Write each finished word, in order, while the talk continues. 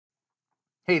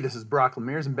Hey, this is Brock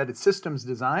Lemire's Embedded Systems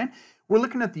Design. We're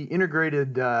looking at the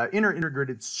integrated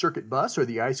inter-integrated circuit bus, or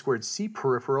the I2C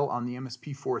peripheral on the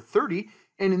MSP430.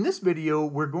 And in this video,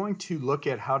 we're going to look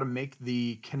at how to make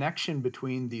the connection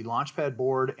between the LaunchPad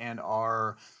board and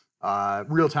our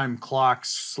real-time clock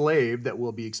slave that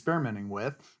we'll be experimenting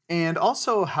with, and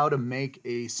also how to make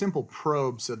a simple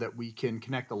probe so that we can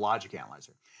connect the logic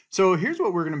analyzer. So here's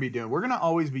what we're going to be doing. We're going to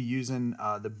always be using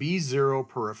the B0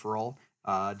 peripheral,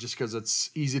 just because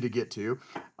it's easy to get to.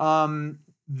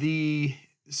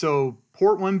 So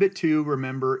port 1 bit 2,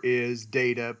 remember, is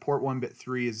data. Port 1 bit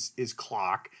 3 is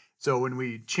clock. So when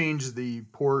we change the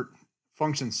port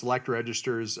function select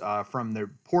registers from the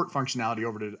port functionality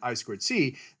over to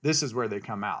I2C, this is where they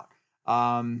come out.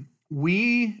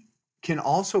 We can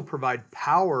also provide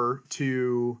power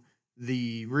to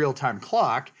the real-time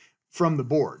clock from the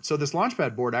board. So this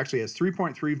LaunchPad board actually has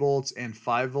 3.3 volts and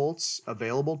 5 volts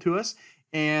available to us.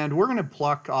 And we're going to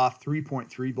pluck off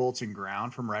 3.3 volts in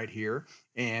ground from right here.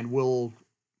 And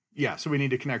so we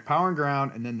need to connect power and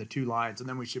ground and then the two lines, and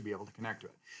then we should be able to connect to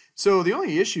it. So the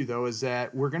only issue, though, is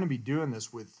that we're going to be doing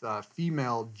this with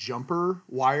female jumper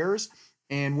wires.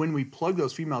 And when we plug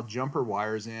those female jumper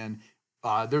wires in,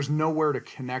 there's nowhere to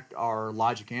connect our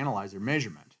logic analyzer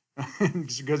measurement.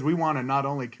 Because we want to not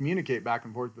only communicate back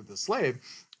and forth with the slave,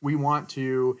 we want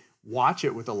to watch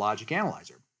it with the logic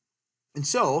analyzer. And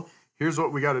so here's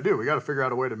what we got to do. We got to figure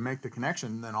out a way to make the connection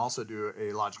and then also do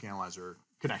a logic analyzer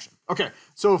connection. Okay,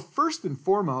 so first and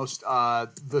foremost,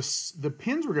 the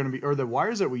pins we're going to be, or the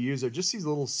wires that we use, are just these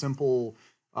little simple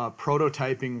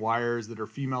prototyping wires that are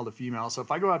female to female. So if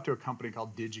I go out to a company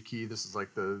called DigiKey, this is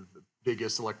like the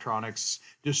biggest electronics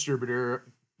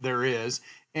distributor there is.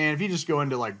 And if you just go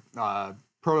into like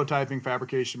prototyping,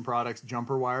 fabrication products,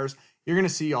 jumper wires, you're going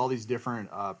to see all these different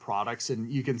products.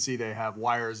 And you can see they have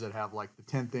wires that have like the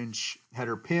 1/10 inch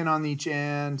header pin on each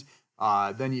end.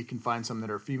 Then you can find some that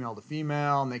are female to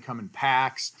female, and they come in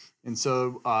packs. And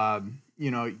so,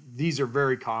 these are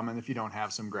very common. If you don't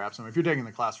have some, grab some. If you're taking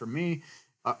the class from me,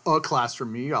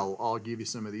 I'll give you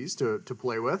some of these to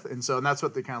play with. And that's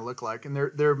what they kind of look like. And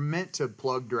they're meant to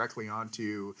plug directly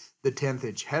onto the 1/10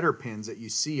 inch header pins that you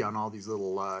see on all these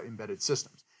little embedded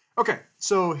systems. Okay,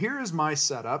 so here is my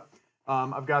setup.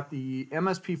 I've got the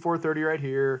MSP430 right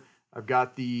here. I've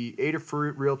got the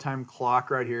Adafruit real-time clock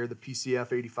right here, the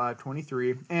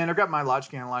PCF8523. And I've got my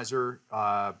logic analyzer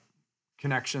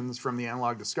connections from the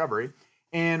Analog Discovery.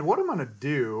 And what I'm going to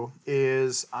do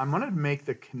is I'm going to make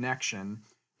the connection.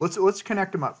 Let's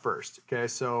connect them up first. Okay,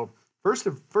 so first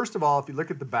of all, if you look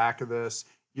at the back of this,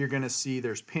 you're going to see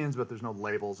there's pins, but there's no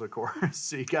labels, of course.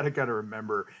 So you got to kind of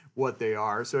remember what they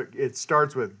are. So it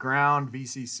starts with ground,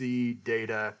 VCC,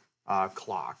 data,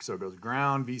 clock. So it goes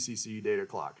ground, VCC, data,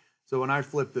 clock. So when I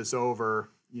flip this over,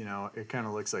 it kind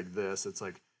of looks like this. It's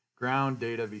like ground,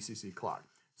 data, VCC, clock.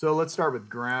 So let's start with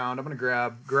ground. I'm going to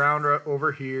grab ground right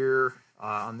over here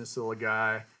on this little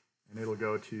guy, and it'll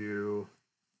go to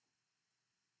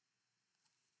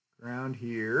ground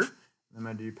here. I'm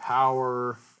going to do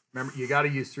power. Remember, you got to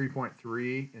use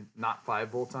 3.3 and not 5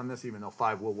 volts on this, even though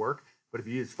 5 will work. But if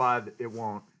you use 5, it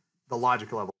won't. The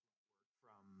logic level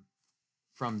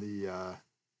from the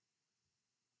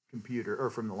computer, or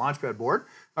from the LaunchPad board.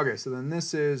 Okay, so then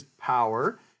this is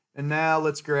power. And now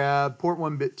let's grab port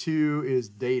 1 bit 2 is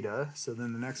data. So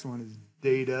then the next one is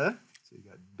data. So you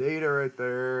got data right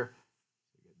there.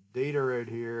 You got data right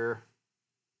here.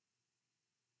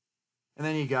 And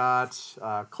then you got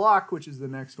clock, which is the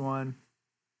next one.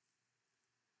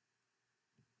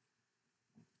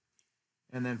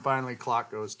 And then finally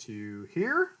clock goes to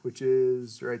here, which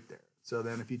is right there. So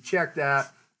then if you check that,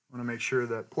 I want to make sure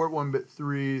that port 1 bit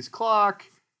 3 is clock.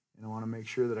 And I want to make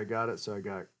sure that I got it. So I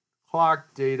got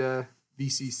clock, data,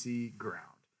 VCC,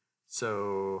 ground.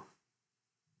 So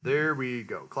there we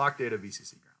go. Clock, data,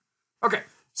 VCC, ground. Okay,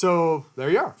 so there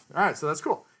you are. All right, so that's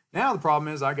cool. Now the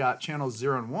problem is I got channels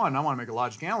 0 and 1. I want to make a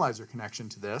logic analyzer connection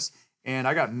to this. And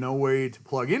I got no way to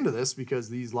plug into this because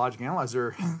these logic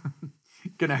analyzer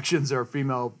connections are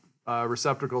female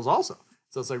receptacles also.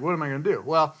 So it's like, what am I going to do?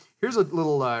 Well, here's a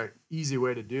little easy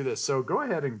way to do this. So go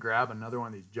ahead and grab another one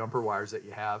of these jumper wires that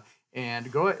you have, and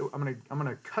go ahead. I'm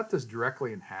gonna cut this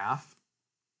directly in half.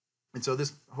 And so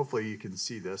this, hopefully you can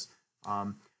see this. So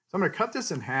I'm gonna cut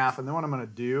this in half, and then what I'm gonna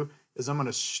do is I'm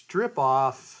gonna strip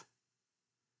off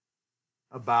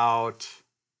about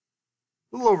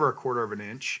a little over 1/4 of an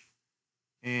inch,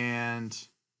 and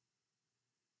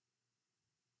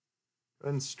go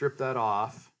ahead and strip that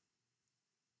off.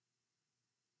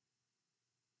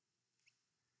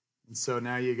 And so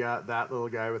now you got that little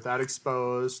guy with that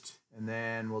exposed, and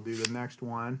then we'll do the next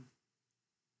one.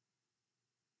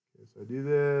 Okay, so I do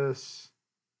this.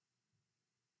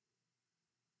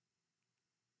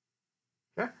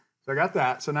 Okay, so I got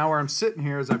that. So now where I'm sitting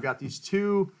here is I've got these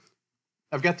two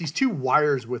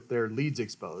wires with their leads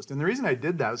exposed. And the reason I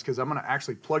did that is because I'm going to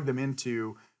actually plug them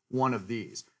into one of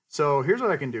these. So here's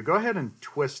what I can do. Go ahead and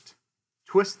twist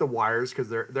the wires, because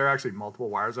there are actually multiple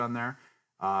wires on there.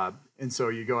 And so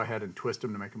you go ahead and twist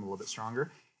them to make them a little bit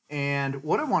stronger. And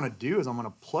what I want to do is I'm going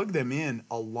to plug them in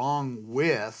along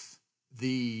with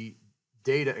the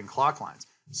data and clock lines.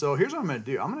 So here's what I'm going to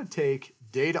do. I'm going to take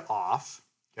data off,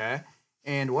 okay?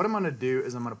 And what I'm going to do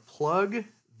is I'm going to plug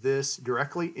this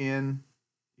directly in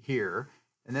here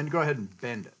and then go ahead and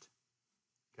bend it,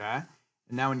 okay?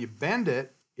 And now when you bend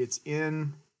it, it's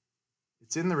in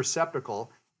the receptacle,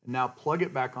 and now plug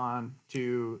it back on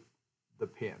to the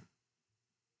pin.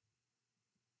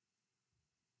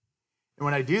 And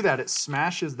when I do that, it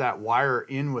smashes that wire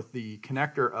in with the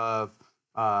connector of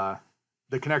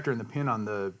the connector and the pin on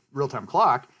the real-time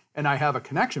clock, and I have a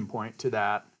connection point to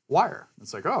that wire.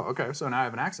 It's like, oh, okay, so now I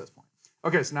have an access point.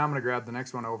 Okay, so now I'm going to grab the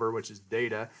next one over, which is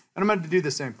data, and I'm going to do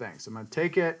the same thing. So I'm going to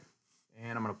take it,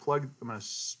 and I'm going to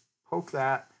poke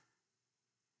that.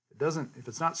 If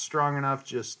it's not strong enough,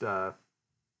 just, okay,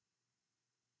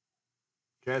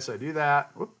 so I do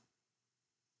that. Whoop.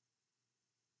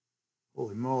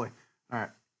 Holy moly. All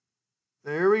right,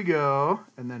 there we go,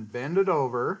 and then bend it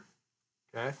over,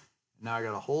 okay? Now I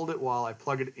got to hold it while I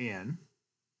plug it in.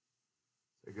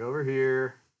 So go over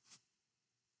here.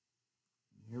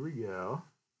 Here we go.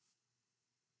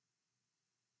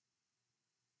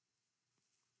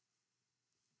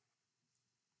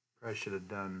 Probably should have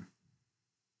done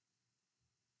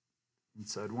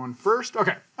inside one first.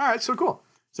 Okay, all right, so cool.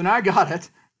 So now I got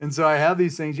it, and so I have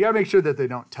these things. You gotta make sure that they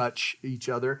don't touch each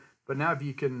other, but now if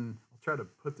you can, I'll try to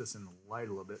put this in the light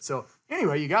a little bit. So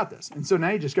anyway, you got this. And so now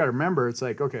you just gotta remember, it's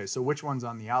like, okay, so which one's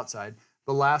on the outside?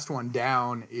 The last one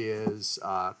down is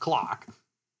clock.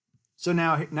 So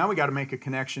now we gotta make a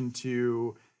connection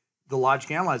to the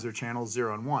logic analyzer channels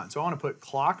 0 and 1. So I wanna put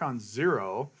clock on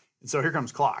 0, and so here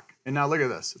comes clock. And now look at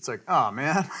this. It's like, oh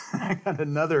man, I got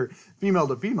another female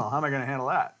to female. How am I gonna handle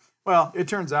that? Well, it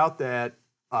turns out that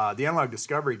the analog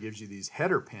discovery gives you these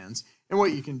header pins, and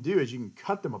what you can do is you can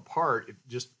cut them apart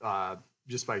just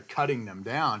by cutting them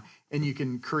down, and you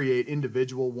can create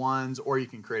individual ones, or you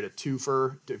can create a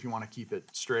twofer if you want to keep it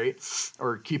straight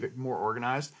or keep it more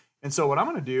organized. And so what I'm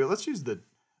going to do, let's use the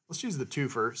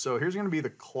twofer. So here's going to be the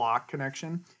clock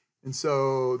connection, and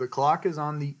so the clock is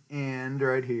on the end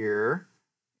right here,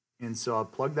 and so I'll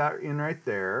plug that in right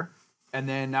there, and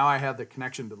then now I have the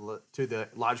connection to the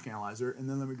logic analyzer, and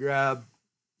then let me grab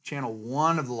channel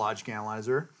 1 of the logic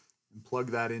analyzer and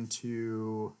plug that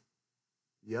into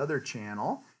the other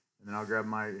channel, and then I'll grab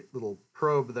my little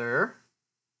probe there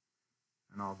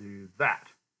and I'll do that.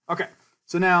 Okay,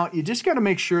 so now you just got to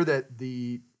make sure that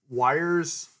the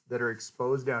wires that are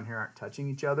exposed down here aren't touching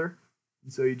each other,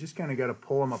 and so you just kind of got to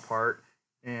pull them apart,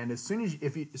 and as soon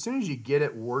as you get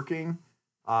it working,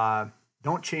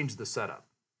 don't change the setup.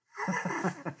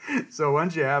 So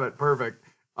once you have it perfect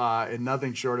and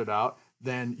nothing shorted out,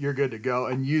 then you're good to go,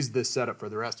 and use this setup for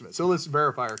the rest of it. So let's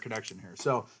verify our connection here.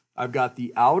 So I've got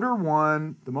the outer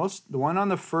one, the one on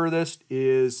the furthest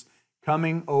is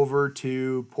coming over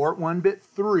to port 1 bit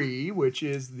 3, which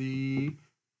is the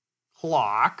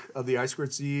clock of the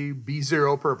I2C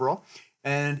B0 peripheral.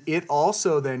 And it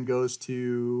also then goes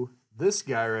to this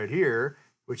guy right here,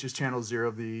 which is channel 0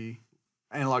 of the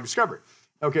analog discovery.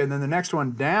 Okay, and then the next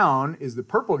one down is the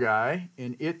purple guy,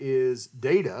 and it is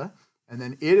data. And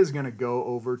then it is going to go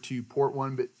over to port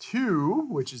 1 bit 2,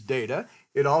 which is data.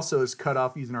 It also is cut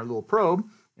off using our little probe,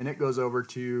 and it goes over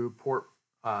to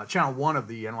channel 1 of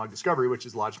the analog discovery, which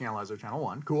is logic analyzer channel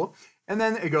 1. Cool. And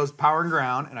then it goes power and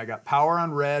ground, and I got power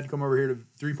on red come over here to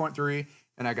 3.3,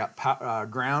 and I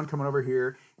got ground coming over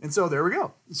here. And so there we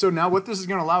go. So now what this is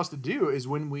going to allow us to do is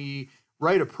when we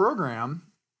write a program,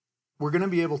 we're going to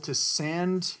be able to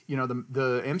send,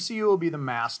 the MCU will be the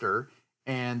master,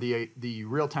 and the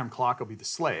real-time clock will be the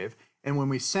slave. And when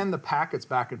we send the packets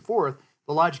back and forth,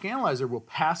 the logic analyzer will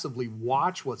passively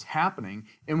watch what's happening,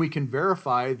 and we can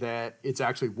verify that it's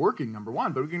actually working, number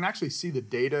one, but we can actually see the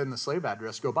data and the slave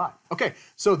address go by. Okay,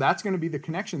 so that's going to be the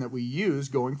connection that we use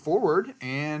going forward,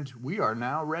 and we are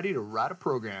now ready to write a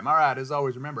program. All right, as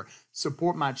always, remember,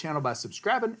 support my channel by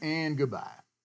subscribing, and goodbye.